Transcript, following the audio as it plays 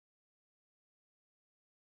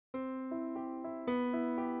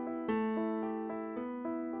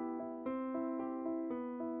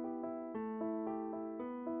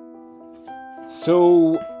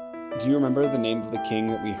So, do you remember the name of the king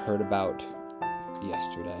that we heard about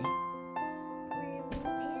yesterday?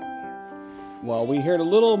 Well, we heard a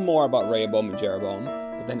little more about Rehoboam and Jeroboam,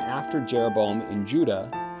 but then after Jeroboam in Judah,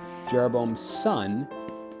 Jeroboam's son,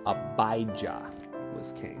 Abijah,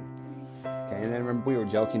 was king. Okay, and then remember we were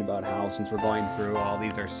joking about how since we're going through all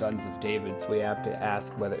these are sons of David, so we have to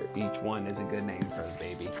ask whether each one is a good name for a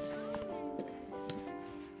baby.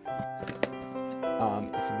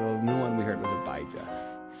 So the new one we heard was Abijah,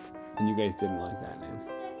 and you guys didn't like that name.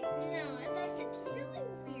 No, it's really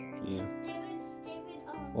weird. Yeah. David.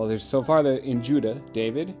 Well, there's so far in Judah,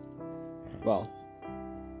 David,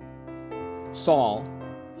 Saul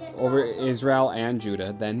over Israel and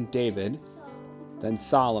Judah, then David, then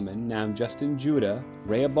Solomon. Now just in Judah,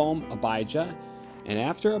 Rehoboam, Abijah, and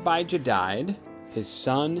after Abijah died, his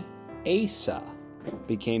son Asa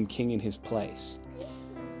became king in his place.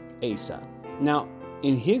 Asa. Now,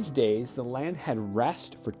 in his days, the land had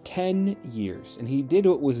rest for 10 years, and he did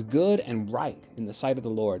what was good and right in the sight of the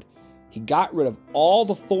Lord. He got rid of all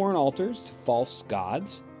the foreign altars to false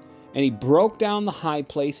gods, and he broke down the high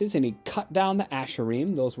places, and he cut down the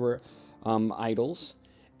Asherim, those were idols,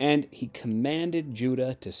 and he commanded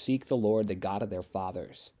Judah to seek the Lord, the God of their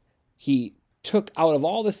fathers. He took out of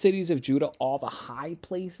all the cities of Judah all the high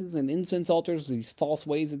places and incense altars, these false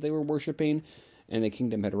ways that they were worshiping, and the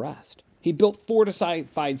kingdom had rest. He built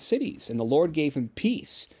fortified cities, and the Lord gave him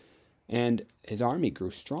peace, and his army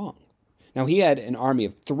grew strong. Now he had an army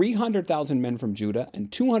of 300,000 men from Judah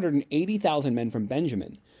and 280,000 men from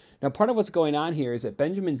Benjamin. Now part of what's going on here is that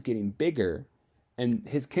Benjamin's getting bigger, and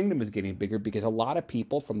his kingdom is getting bigger because a lot of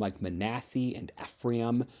people from like Manasseh and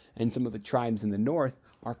Ephraim and some of the tribes in the north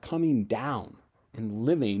are coming down and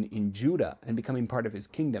living in Judah and becoming part of his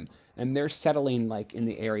kingdom. And they're settling like in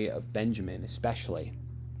the area of Benjamin especially.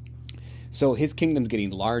 So his kingdom's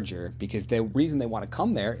getting larger because the reason they want to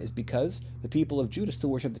come there is because the people of Judah still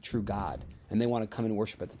worship the true God, and they want to come and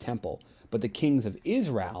worship at the temple. But the kings of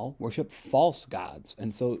Israel worship false gods,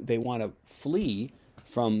 and so they want to flee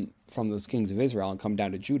from those kings of Israel and come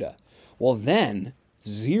down to Judah. Well, then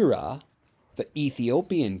Zerah, the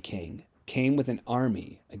Ethiopian king, came with an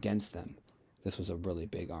army against them. This was a really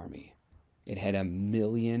big army. It had 1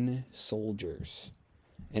 million soldiers.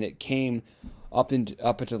 And it came up into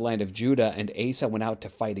the land of Judah, and Asa went out to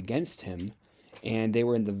fight against him, and they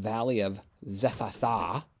were in the valley of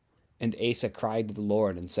Zephathah. And Asa cried to the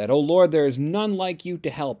Lord and said, "O Lord, there is none like you to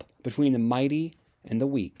help between the mighty and the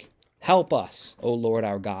weak. Help us, O Lord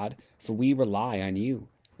our God, for we rely on you.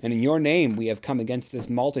 And in your name we have come against this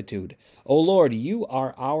multitude. O Lord, you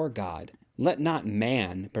are our God. Let not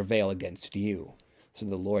man prevail against you." So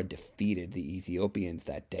the Lord defeated the Ethiopians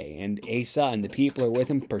that day, and Asa and the people who were with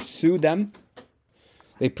him pursued them.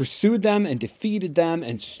 They pursued them and defeated them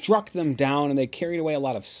and struck them down, and they carried away a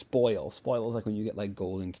lot of spoil. Spoil is like when you get like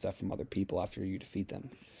gold and stuff from other people after you defeat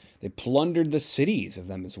them. They plundered the cities of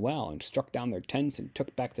them as well and struck down their tents and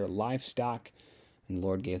took back their livestock, and the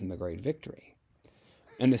Lord gave them a great victory.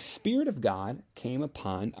 And the Spirit of God came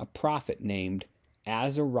upon a prophet named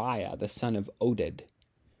Azariah, the son of Oded.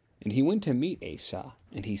 And he went to meet Asa,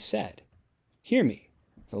 and he said, "Hear me,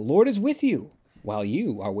 the Lord is with you, while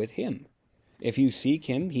you are with him. If you seek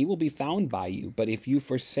him, he will be found by you, but if you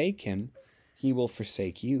forsake him, he will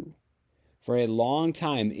forsake you. For a long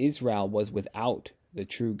time Israel was without the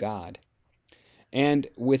true God, and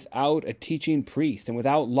without a teaching priest, and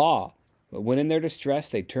without law. But when in their distress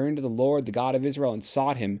they turned to the Lord, the God of Israel, and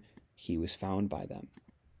sought him, he was found by them.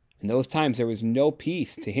 In those times there was no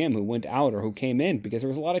peace to him who went out or who came in, because there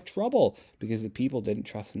was a lot of trouble, because the people didn't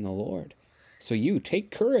trust in the Lord. So you,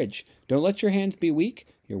 take courage. Don't let your hands be weak.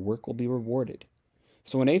 Your work will be rewarded."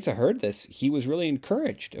 So when Asa heard this, he was really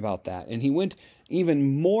encouraged about that, and he went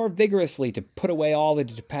even more vigorously to put away all the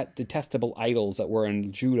detestable idols that were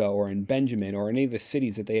in Judah or in Benjamin or any of the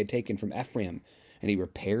cities that they had taken from Ephraim. And he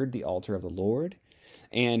repaired the altar of the Lord,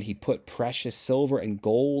 and he put precious silver and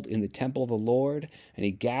gold in the temple of the Lord, and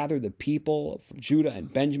he gathered the people from Judah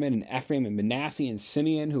and Benjamin and Ephraim and Manasseh and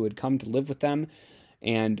Simeon who had come to live with them,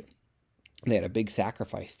 and they had a big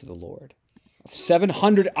sacrifice to the Lord of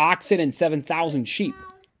 700 oxen and 7,000 sheep.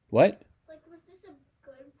 What? Like, was this a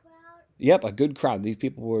good crowd? Yep, a good crowd. These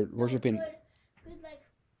people were worshiping. Good, like,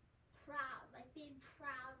 proud, like being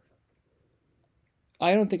proud.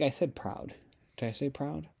 I don't think I said proud. Did I say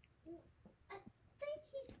proud? I think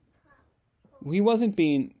he's proud. He wasn't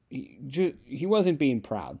being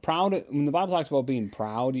proud. Proud, when the Bible talks about being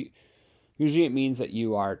proud, usually it means that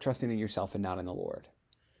you are trusting in yourself and not in the Lord.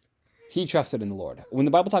 He trusted in the Lord. When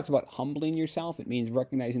the Bible talks about humbling yourself, it means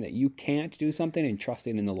recognizing that you can't do something and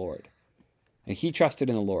trusting in the Lord. And he trusted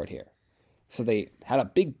in the Lord here. So they had a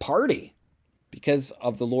big party because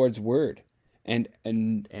of the Lord's word and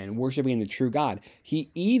worshiping the true God.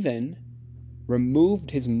 He even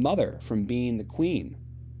removed his mother from being the queen.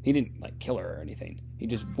 He didn't kill her or anything. He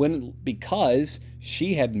just wouldn't, because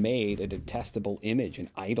she had made a detestable image, an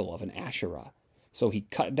idol of an Asherah. So he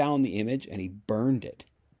cut down the image and he burned it.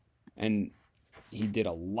 And he did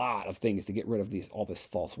a lot of things to get rid of all this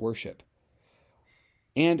false worship.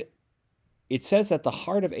 And it says that the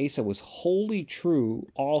heart of Asa was wholly true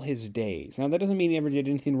all his days. Now, that doesn't mean he ever did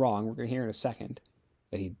anything wrong. We're going to hear in a second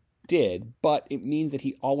that he did, but it means that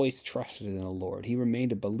he always trusted in the Lord. He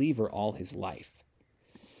remained a believer all his life.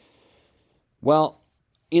 Well,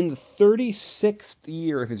 in the 36th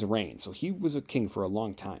year of his reign, so he was a king for a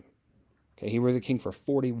long time. Okay, he was a king for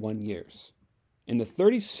 41 years. In the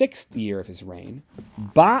 36th year of his reign,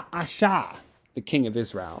 Baasha, the king of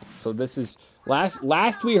Israel. So this is,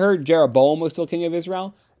 last we heard Jeroboam was still king of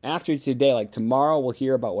Israel. After today, tomorrow, we'll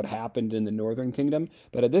hear about what happened in the northern kingdom.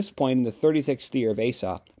 But at this point, in the 36th year of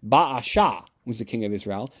Asa, Baasha was the king of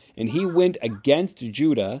Israel. And he went against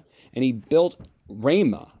Judah, and he built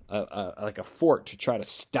Ramah, like a fort, to try to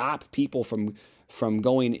stop people from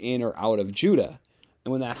going in or out of Judah.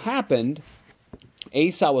 And when that happened,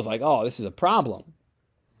 Asa was like, oh, this is a problem.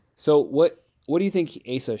 So what do you think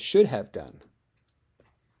Asa should have done?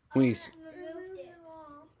 When he's,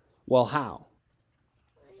 well, how?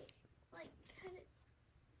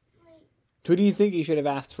 Who do you think he should have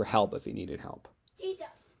asked for help if he needed help? Jesus.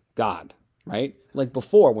 God, right? Like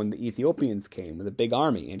before, when the Ethiopians came with a big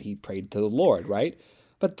army and he prayed to the Lord, right?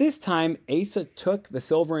 But this time, Asa took the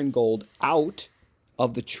silver and gold out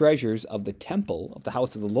of the treasures of the temple of the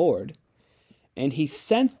house of the Lord, and he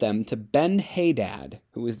sent them to Ben-Hadad,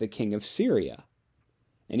 who was the king of Syria.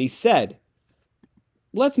 And he said,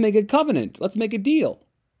 let's make a covenant. Let's make a deal.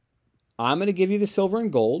 I'm going to give you the silver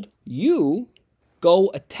and gold. You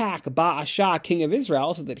go attack Baasha, king of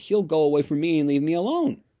Israel, so that he'll go away from me and leave me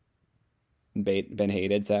alone. And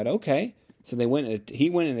Ben-Hadad said, okay. So he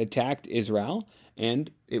went and attacked Israel,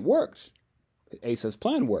 and it worked. Asa's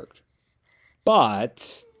plan worked.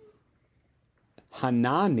 But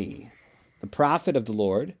Hanani, the prophet of the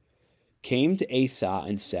Lord, came to Asa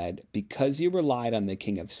and said, because you relied on the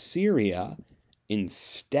king of Syria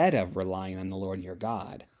instead of relying on the Lord your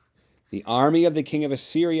God, the army of the king of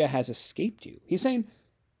Assyria has escaped you. He's saying,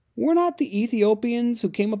 were not the Ethiopians who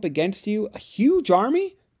came up against you a huge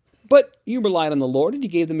army? But you relied on the Lord and he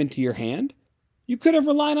gave them into your hand. You could have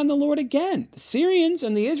relied on the Lord again. The Syrians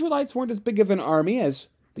and the Israelites weren't as big of an army as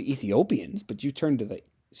the Ethiopians, but you turned to the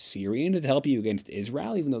Syrians to help you against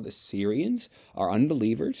Israel, even though the Syrians are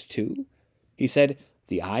unbelievers too. He said,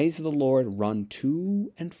 the eyes of the Lord run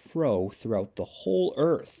to and fro throughout the whole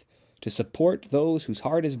earth to support those whose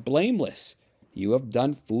heart is blameless. You have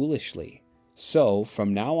done foolishly. So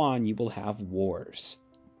from now on you will have wars.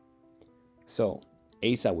 So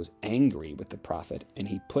Asa was angry with the prophet, and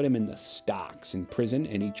he put him in the stocks in prison,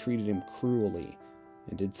 and he treated him cruelly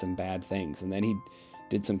and did some bad things. And then he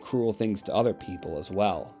did some cruel things to other people as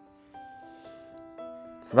well.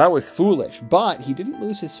 So that was foolish, but he didn't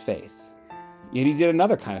lose his faith. Yet he did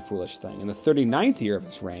another kind of foolish thing. In the 39th year of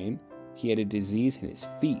his reign, he had a disease in his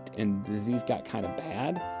feet, and the disease got kind of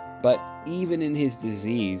bad. But even in his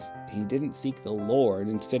disease, he didn't seek the Lord.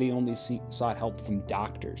 Instead, he only sought help from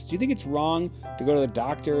doctors. Do you think it's wrong to go to the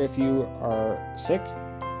doctor if you are sick?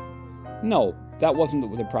 No, that wasn't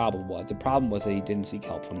what the problem was. The problem was that he didn't seek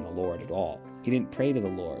help from the Lord at all. He didn't pray to the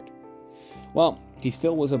Lord. Well, he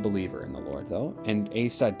still was a believer in the Lord, though. And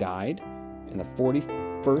Asa died in the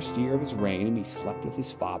 41st year of his reign, and he slept with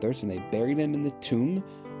his fathers, and they buried him in the tomb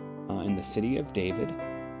in the city of David.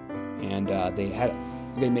 And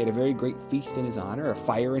they made a very great feast in his honor, a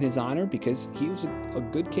fire in his honor, because he was a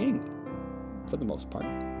good king, for the most part.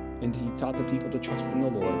 And he taught the people to trust in the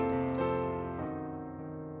Lord.